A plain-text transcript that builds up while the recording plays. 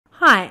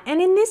Hi,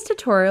 and in this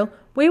tutorial,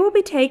 we will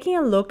be taking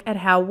a look at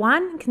how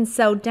one can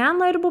sell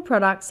downloadable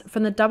products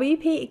from the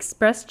WP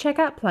Express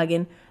Checkout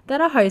plugin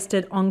that are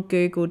hosted on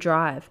Google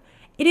Drive.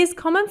 It is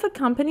common for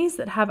companies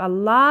that have a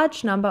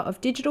large number of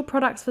digital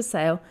products for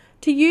sale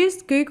to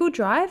use Google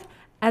Drive,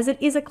 as it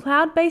is a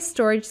cloud-based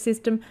storage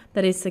system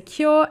that is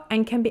secure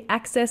and can be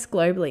accessed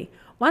globally.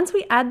 Once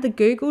we add the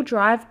Google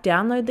Drive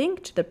download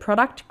link to the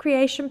product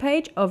creation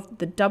page of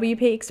the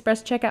WP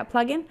Express Checkout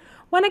plugin,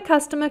 when a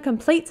customer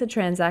completes a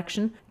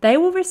transaction, they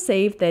will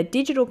receive their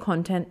digital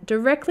content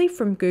directly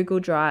from Google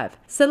Drive.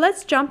 So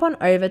let's jump on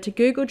over to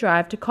Google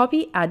Drive to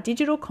copy our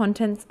digital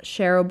contents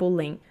shareable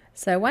link.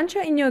 So once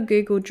you're in your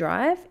Google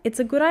Drive, it's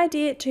a good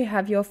idea to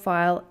have your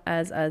file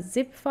as a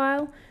zip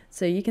file.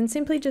 So you can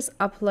simply just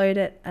upload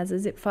it as a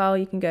zip file.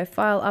 You can go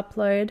File,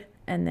 Upload,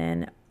 and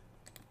then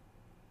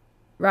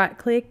right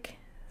click,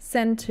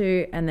 Send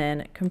to, and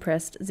then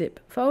Compressed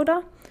Zip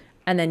Folder.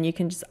 And then you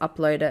can just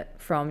upload it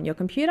from your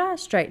computer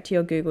straight to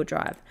your Google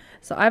Drive.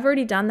 So I've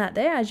already done that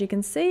there. As you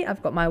can see,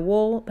 I've got my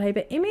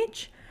wallpaper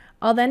image.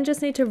 I'll then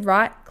just need to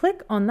right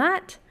click on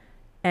that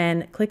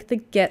and click the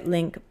Get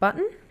Link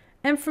button.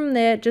 And from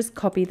there, just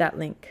copy that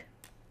link.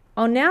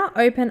 I'll now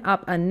open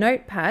up a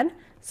notepad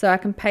so I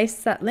can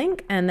paste that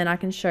link, and then I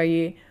can show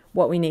you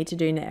what we need to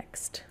do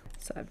next.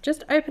 So I've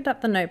just opened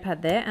up the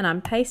notepad there, and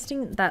I'm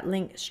pasting that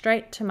link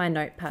straight to my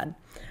notepad.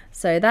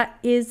 So that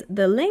is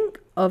the link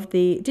of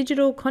the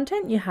digital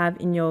content you have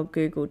in your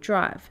Google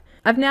Drive.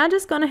 I've now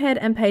just gone ahead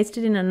and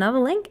pasted in another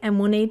link, and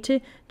we'll need to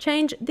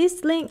change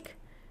this link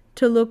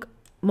to look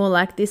more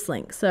like this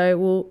link. So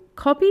we'll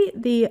copy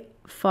the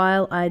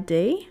file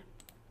ID,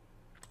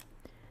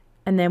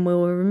 and then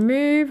we'll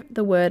remove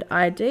the word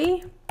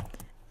ID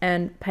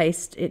and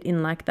paste it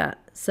in like that.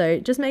 So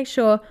just make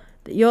sure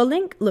that your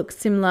link looks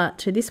similar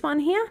to this one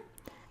here,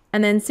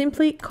 and then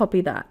simply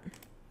copy that.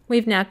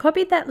 We've now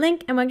copied that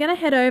link, and we're going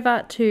to head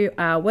over to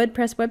our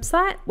WordPress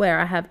website where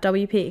I have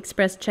WP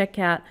Express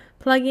Checkout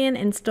plugin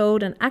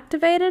installed and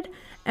activated,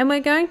 and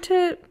we're going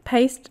to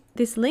paste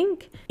this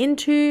link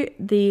into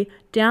the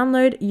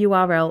download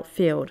URL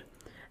field.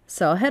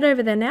 So I'll head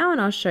over there now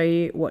and I'll show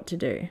you what to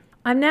do.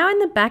 I'm now in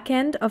the back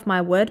end of my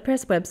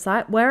WordPress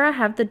website where I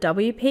have the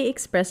WP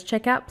Express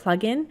Checkout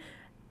plugin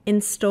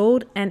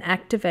installed and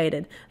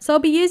activated. So I'll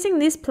be using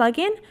this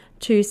plugin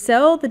to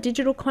sell the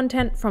digital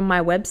content from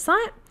my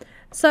website.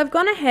 So I've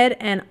gone ahead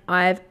and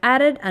I've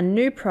added a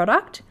new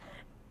product,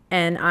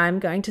 and I'm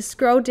going to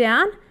scroll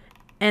down,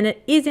 and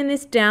it is in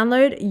this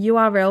download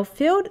URL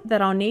field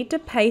that I'll need to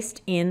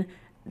paste in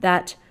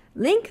that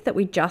link that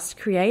we just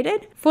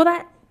created for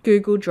that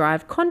Google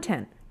Drive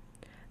content.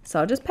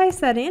 So I'll just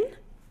paste that in.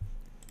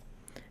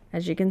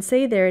 As you can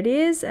see, there it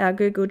is, our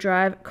Google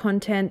Drive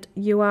content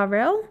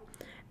URL.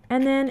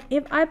 And then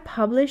if I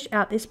publish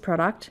out this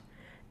product,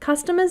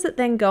 customers that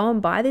then go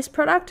and buy this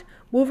product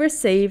will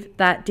receive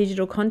that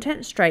digital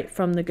content straight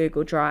from the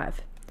Google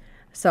Drive.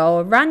 So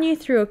I'll run you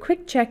through a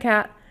quick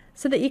checkout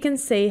so that you can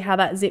see how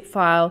that zip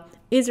file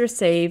is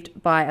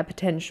received by a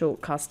potential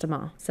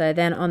customer. So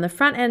then on the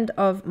front end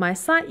of my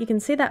site, you can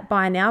see that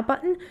Buy Now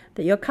button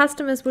that your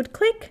customers would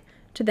click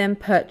to then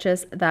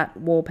purchase that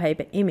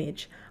wallpaper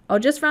image. I'll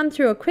just run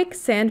through a quick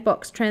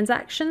sandbox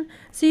transaction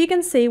so you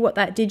can see what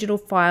that digital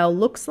file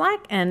looks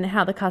like and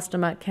how the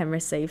customer can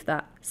receive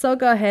that. So I'll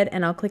go ahead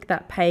and I'll click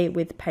that Pay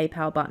with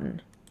PayPal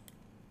button.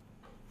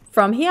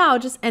 From here, I'll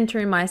just enter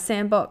in my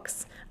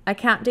sandbox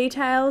account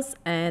details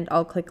and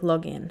I'll click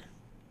Login.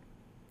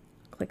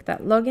 Click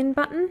that Login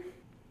button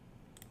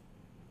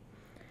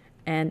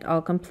and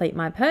I'll complete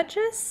my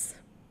purchase.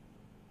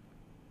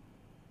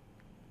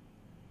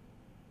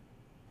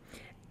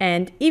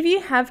 And if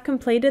you have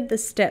completed the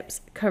steps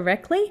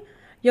correctly,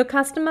 your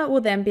customer will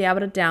then be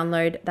able to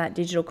download that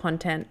digital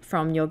content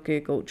from your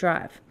Google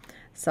Drive.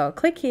 So I'll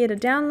click here to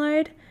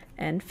download,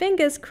 and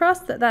fingers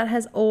crossed that that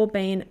has all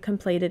been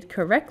completed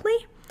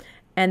correctly.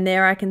 And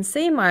there I can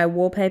see my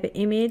wallpaper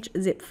image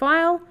zip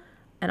file,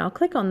 and I'll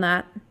click on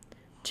that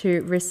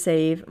to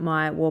receive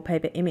my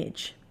wallpaper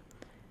image.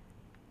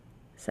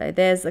 So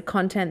there's the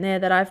content there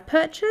that I've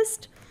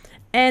purchased,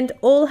 and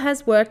all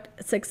has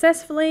worked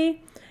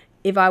successfully.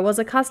 If I was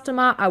a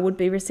customer, I would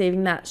be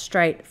receiving that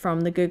straight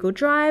from the Google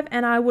Drive,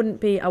 and I wouldn't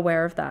be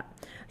aware of that.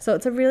 So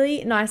it's a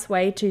really nice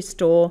way to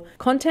store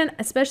content,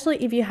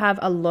 especially if you have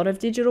a lot of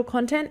digital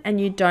content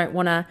and you don't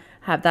want to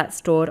have that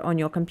stored on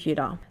your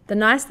computer. The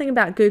nice thing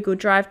about Google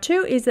Drive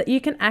too is that you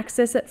can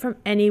access it from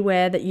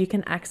anywhere that you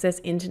can access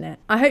internet.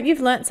 I hope you've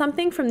learnt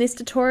something from this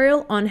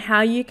tutorial on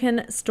how you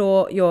can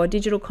store your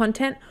digital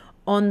content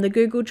on the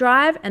Google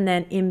Drive and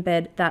then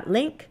embed that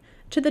link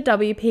to the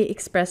WP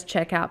Express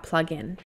Checkout plugin.